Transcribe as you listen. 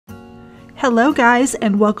Hello guys,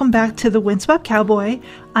 and welcome back to the Windswept Cowboy.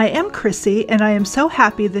 I am Chrissy and I am so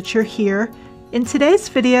happy that you're here. In today's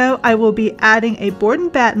video I will be adding a board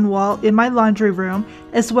and batten wall in my laundry room,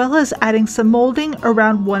 as well as adding some molding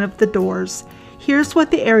around one of the doors. Here's what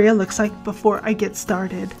the area looks like before I get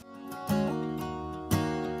started.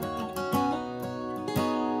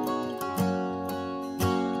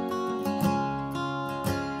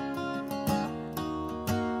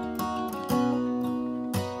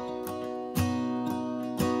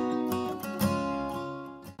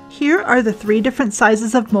 Here are the 3 different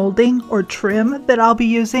sizes of molding or trim that I'll be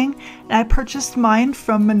using, and I purchased mine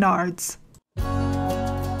from Menards.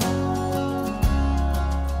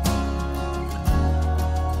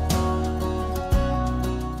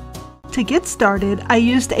 To get started, I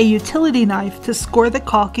used a utility knife to score the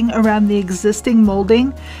caulking around the existing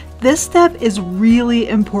molding. This step is really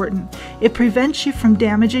important. It prevents you from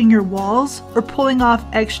damaging your walls or pulling off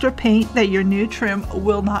extra paint that your new trim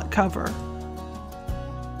will not cover.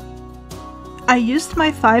 I used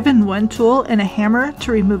my 5-in-1 tool and a hammer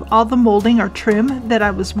to remove all the molding or trim that I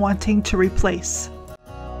was wanting to replace.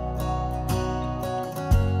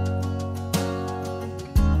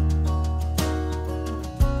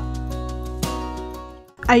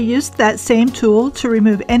 I used that same tool to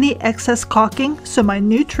remove any excess caulking so my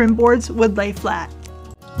new trim boards would lay flat.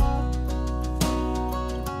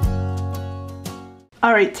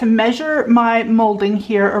 Alright, to measure my molding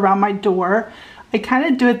here around my door, I kind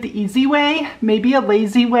of do it the easy way, maybe a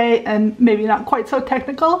lazy way, and maybe not quite so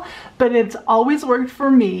technical, but it's always worked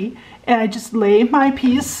for me. And I just lay my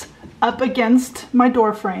piece up against my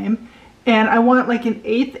door frame, and I want like an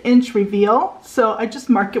 1/8 inch reveal, so I just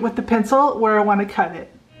mark it with the pencil where I want to cut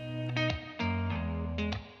it.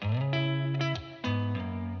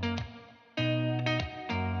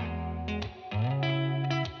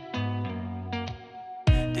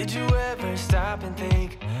 Did you ever stop and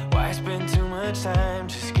think, why spend too much time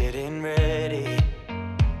just getting ready?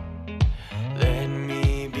 Let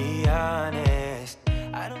me be honest,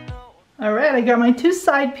 I don't know. Alright, I got my 2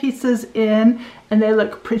 side pieces in and they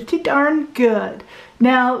look pretty darn good.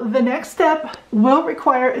 Now the next step will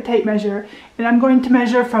require a tape measure, and I'm going to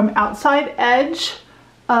measure from outside edge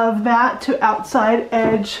of that to outside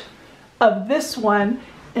edge of this one,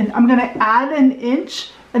 and I'm going to add 1 inch,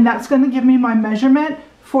 and that's going to give me my measurement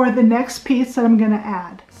for the next piece that I'm going to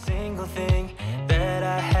add. Single thing that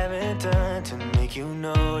I haven't done to make you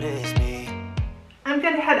notice me. I'm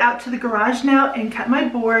going to head out to the garage now and cut my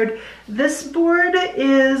board. This board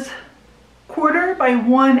is 1/4 by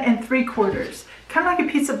 1 3/4, kind of like a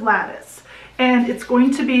piece of lattice, and it's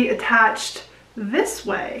going to be attached this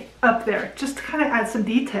way up there just to kind of add some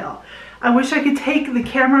detail. I wish I could take the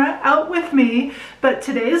camera out with me, but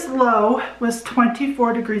today's low was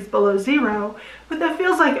 24 degrees below zero, but that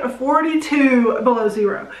feels like a 42 below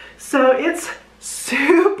zero. So it's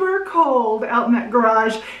super cold out in that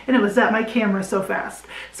garage, and it was at my camera so fast.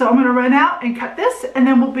 So I'm gonna run out and cut this, and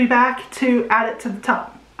then we'll be back to add it to the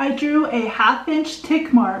top. I drew a 1/2 inch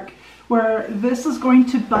tick mark where this is going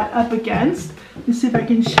to butt up against. Let me see if I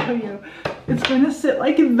can show you. It's going to sit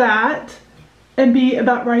like that and be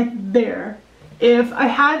about right there. If I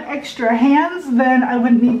had extra hands, then I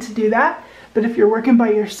wouldn't need to do that, but if you're working by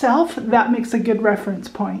yourself, that makes a good reference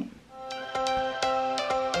point.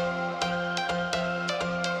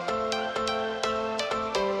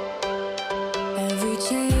 Every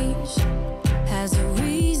change has a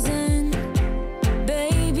reason,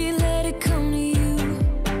 baby, let it come to you.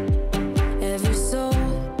 Every soul,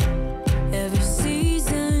 every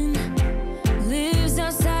season lives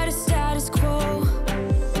outside of status quo.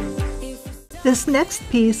 This next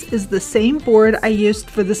piece is the same board I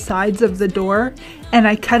used for the sides of the door, and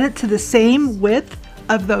I cut it to the same width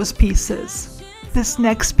of those pieces. This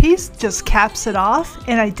next piece just caps it off,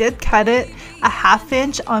 and I did cut it a 1/2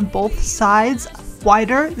 inch on both sides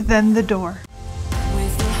wider than the door.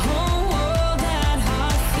 With the whole world at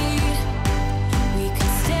our feet, we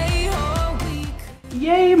could stay or we could.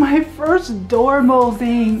 Yay, my first door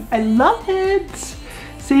molding. I love it.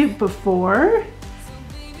 See, before,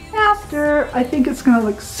 after. I think it's gonna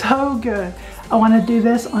look so good. I want to do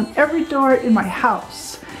this on every door in my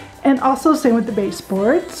house. And also same with the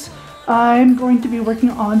baseboards. I'm going to be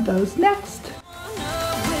working on those next.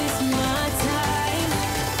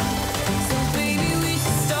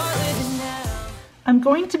 I'm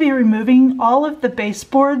going to be removing all of the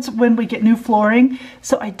baseboards when we get new flooring,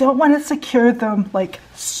 so I don't want to secure them like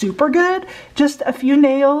super good, just a few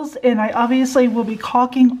nails, and I obviously will be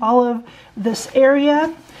caulking all of this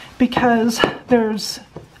area because there's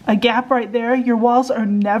a gap right there. Your walls are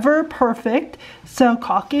never perfect, so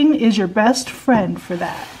caulking is your best friend for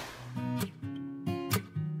that.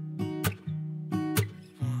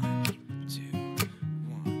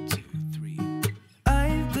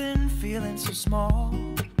 small.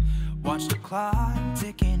 Watch the clock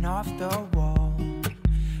ticking off the wall.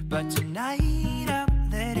 But tonight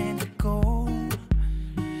I'm letting it go.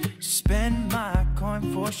 Spend my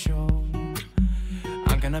coin for sure.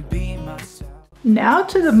 I'm gonna be myself. Now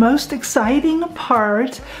to the most exciting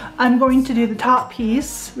part. I'm going to do the top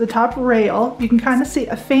piece, the top rail. You can kind of see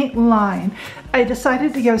a faint line. I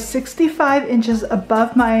decided to go 65 inches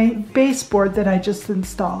above my baseboard that I just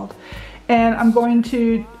installed. And I'm going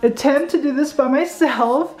to attempt to do this by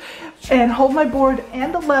myself and hold my board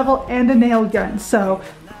and a level and a nail gun. So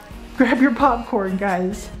grab your popcorn,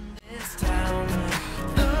 guys. This town,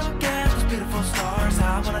 look at those beautiful stars.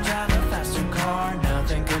 I wanna drive a faster car.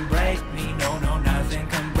 Nothing can break me. No, no, nothing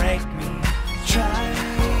can break me. Try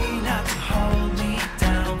not to hold me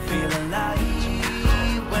down. Feel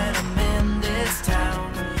alive when I'm in this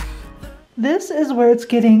town. This is where it's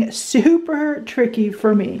getting super tricky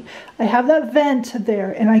for me. I have that vent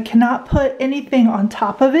there and I cannot put anything on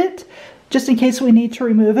top of it just in case we need to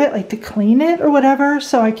remove it, like to clean it or whatever.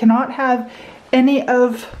 So I cannot have any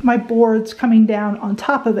of my boards coming down on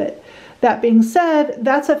top of it. That being said,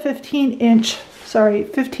 that's a 15 inch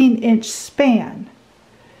span.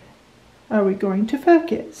 Are we going to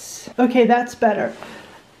focus? Okay, that's better.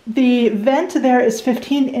 The vent there is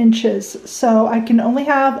 15 inches, so I can only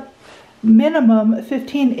have minimum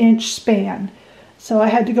 15-inch span. So I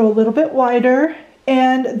had to go a little bit wider,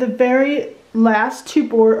 and the very last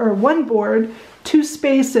one board, 2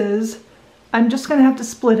 spaces, I'm just gonna have to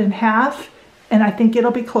split in half, and I think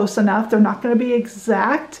it'll be close enough. They're not gonna be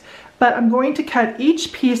exact, but I'm going to cut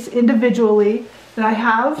each piece individually, and I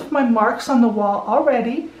have my marks on the wall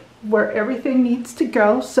already where everything needs to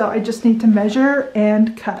go, so I just need to measure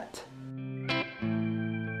and cut.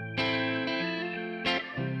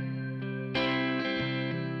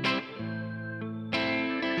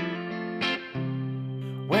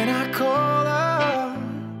 When I call up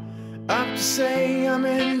to say I'm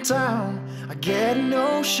in town, I get a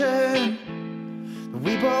notion that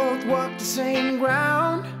we both walk the same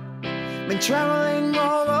ground. Been traveling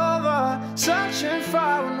all over, searching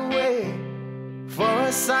far and away for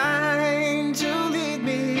a sign to lead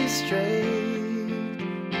me straight.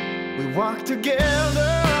 We walk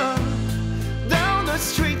together down the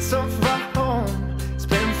streets of our home. It's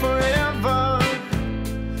been forever,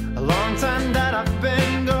 a long time that I've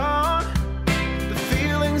been gone. The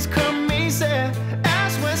feelings come easy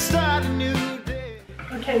as we start a new day.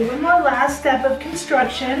 Okay, one more last step of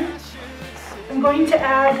construction. I'm going to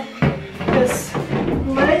add this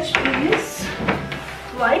ledge piece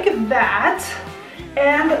like that.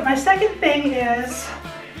 And my second thing is,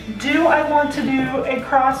 do I want to do a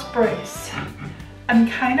cross brace? I'm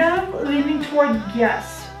kind of leaning toward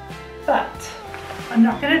yes, but I'm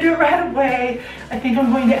not going to do it right away. I think I'm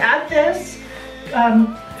going to add this,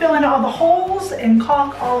 fill in all the holes and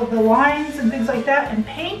caulk all of the lines and things like that and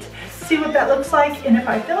paint, see what that looks like, and if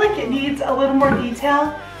I feel like it needs a little more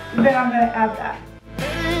detail, then I'm going to add that.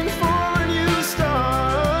 Aim for a new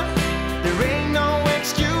start. There ain't no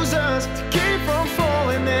excuses to keep from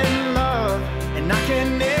falling in love, and I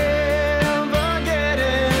can never get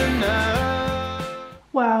enough.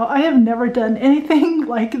 Wow, I have never done anything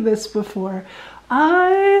like this before.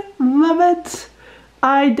 I love it.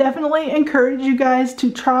 I definitely encourage you guys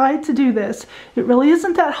to try to do this. It really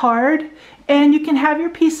isn't that hard, and you can have your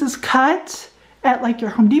pieces cut at like your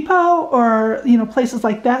Home Depot or places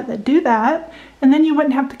like that do that, and then you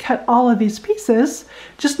wouldn't have to cut all of these pieces.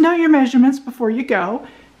 Just know your measurements before you go.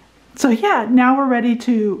 So yeah, now we're ready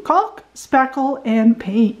to caulk, spackle, and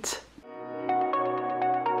paint.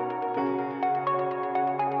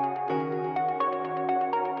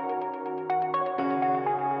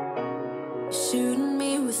 Shooting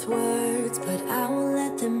me with words, but I won't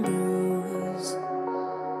let them bruise.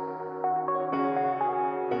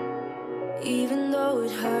 Even though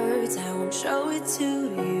it hurts, I won't show it to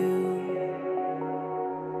you.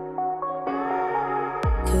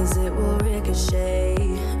 'Cause it will ricochet,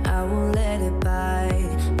 I won't let it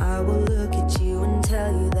bite. I will look at you and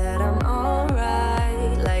tell you that I'm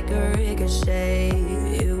alright. Like a ricochet,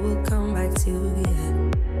 it will come back to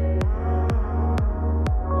you.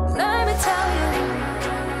 Let me tell you,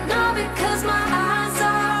 not because my eyes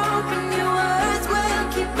are open, your words will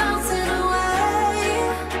keep bouncing away.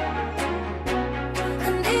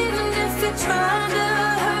 And even if you're trying to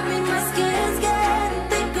hurt me, my skin's getting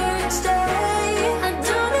thicker each day. I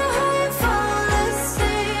don't know how you fall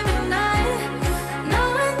asleep at night,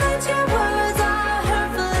 knowing that your words are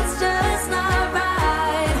hurtful, it's just not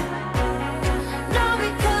right. Not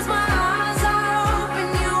because my eyes are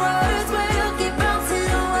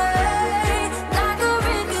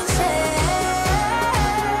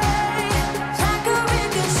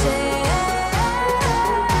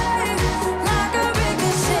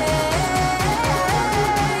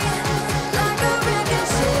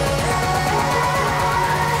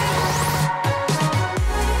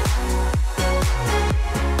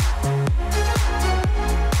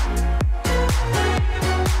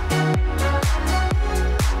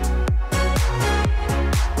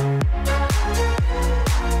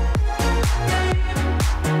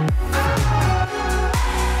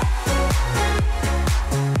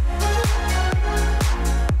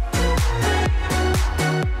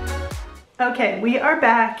Okay, we are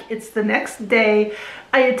back. It's the next day.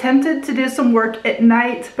 I attempted to do some work at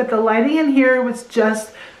night, but the lighting in here was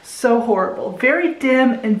just so horrible. Very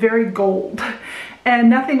dim and very gold. And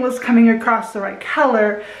nothing was coming across the right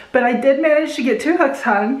color, but I did manage to get 2 hooks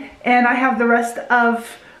hung, and I have the rest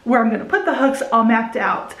of where I'm going to put the hooks all mapped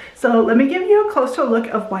out. So let me give you a closer look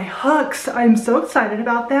of my hooks. I'm so excited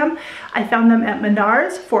about them. I found them at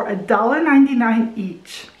Menards for $1.99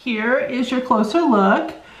 each. Here is your closer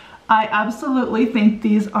look. I absolutely think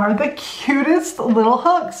these are the cutest little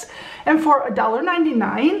hooks. And for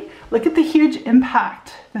 $1.99, look at the huge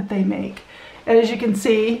impact that they make. And as you can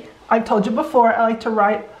see, I've told you before, I like to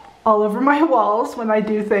write all over my walls when I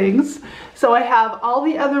do things. So I have all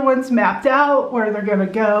the other ones mapped out where they're gonna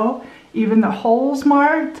go, even the holes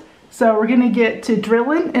marked. So we're gonna get to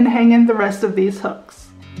drilling and hanging the rest of these hooks.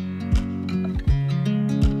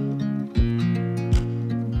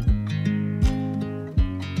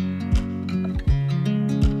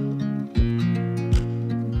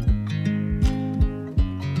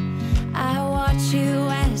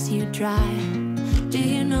 Do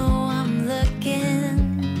you know I'm looking,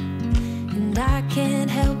 and I can't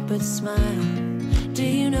help but smile? Do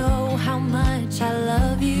you know how much I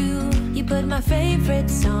love you? You put my favorite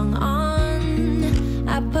song on,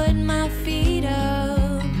 I put my feet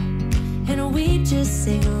up, and we just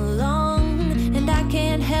sing along, and I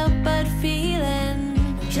can't help but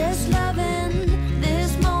feeling, just loving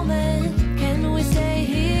this moment. Can we stay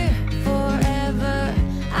here forever?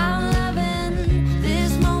 I'm loving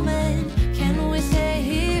this moment. Can we stay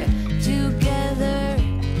here together?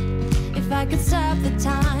 If I could stop the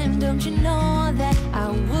time, don't you know that I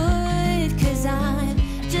would? 'Cause I'm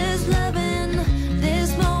just loving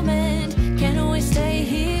this moment. Can we stay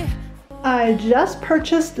here? I just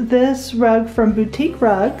purchased this rug from Boutique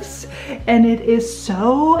Rugs, and it is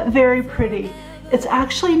so very pretty. It's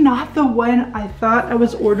actually not the one I thought I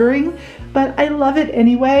was ordering, but I love it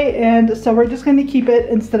anyway, and so we're just going to keep it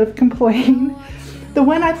instead of complain. The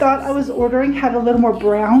one I thought I was ordering had a little more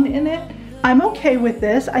brown in it. I'm okay with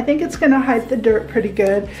this. I think it's going to hide the dirt pretty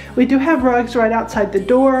good. We do have rugs right outside the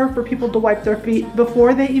door for people to wipe their feet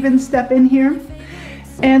before they even step in here.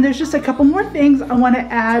 And there's just a couple more things I want to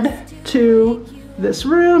add to this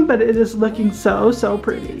room, but it is looking so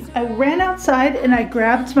pretty. I ran outside and I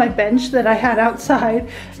grabbed my bench that I had outside.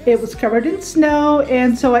 It was covered in snow,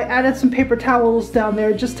 and so I added some paper towels down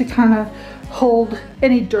there just to kind of hold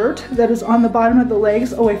any dirt that is on the bottom of the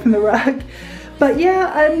legs away from the rug. But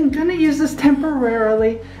yeah, I'm gonna use this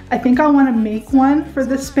temporarily. I think I want to make one for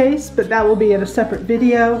this space, but that will be in a separate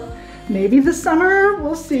video. Maybe this summer,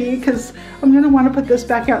 we'll see, because I'm gonna want to put this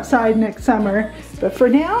back outside next summer. But for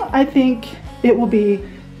now, I think it will be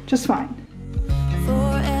just fine.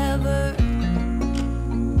 Forever,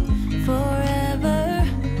 forever,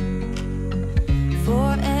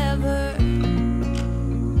 forever.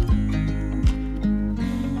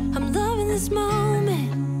 I'm loving this moment.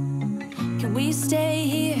 Can we stay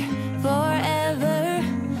here forever?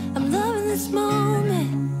 I'm loving this moment.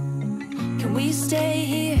 Can we stay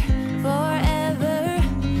here forever?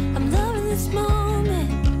 I'm loving this moment.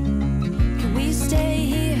 Can we stay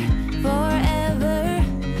here forever?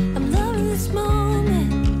 I'm loving this moment.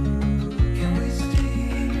 Can we stay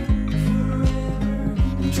here forever?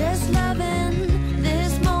 I'm just loving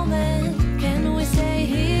this moment. Can we stay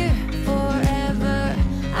here forever?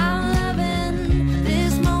 I'm loving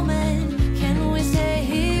this moment. Can we stay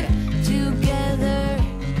here together?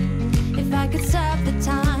 If I could stop the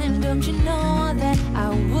time, don't you know that I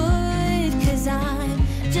would? 'Cause I'm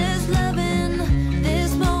just loving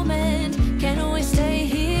this moment. Can we stay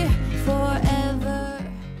here forever?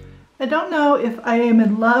 I don't know if I am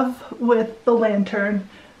in love with the lantern.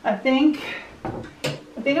 I think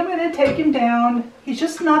I'm gonna take him down. He's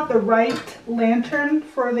just not the right lantern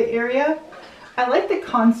for the area. I like the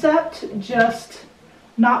concept, just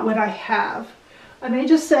not what I have. I may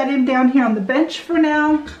just set him down here on the bench for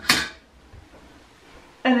now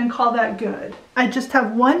and then call that good. I just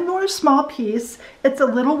have one more small piece. It's a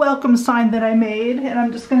little welcome sign that I made, and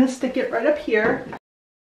I'm just gonna stick it right up here.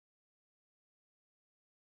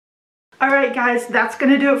 All right guys, that's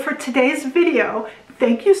gonna do it for today's video.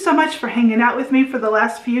 Thank you so much for hanging out with me for the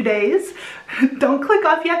last few days. Don't click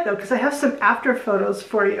off yet though, because I have some after photos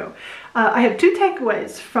for you. I have 2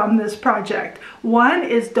 takeaways from this project. One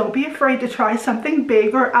is don't be afraid to try something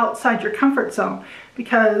big or outside your comfort zone,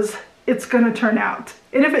 because it's gonna turn out.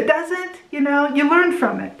 And if it doesn't, you know, you learn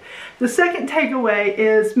from it. The second takeaway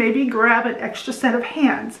is maybe grab an extra set of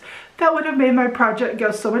hands. That would have made my project go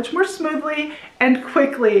so much more smoothly and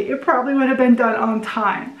quickly. It probably would have been done on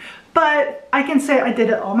time. but I can say I did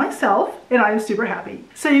it all myself and I'm super happy.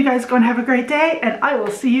 So you guys go and have a great day, and I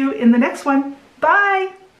will see you in the next one.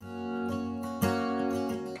 Bye.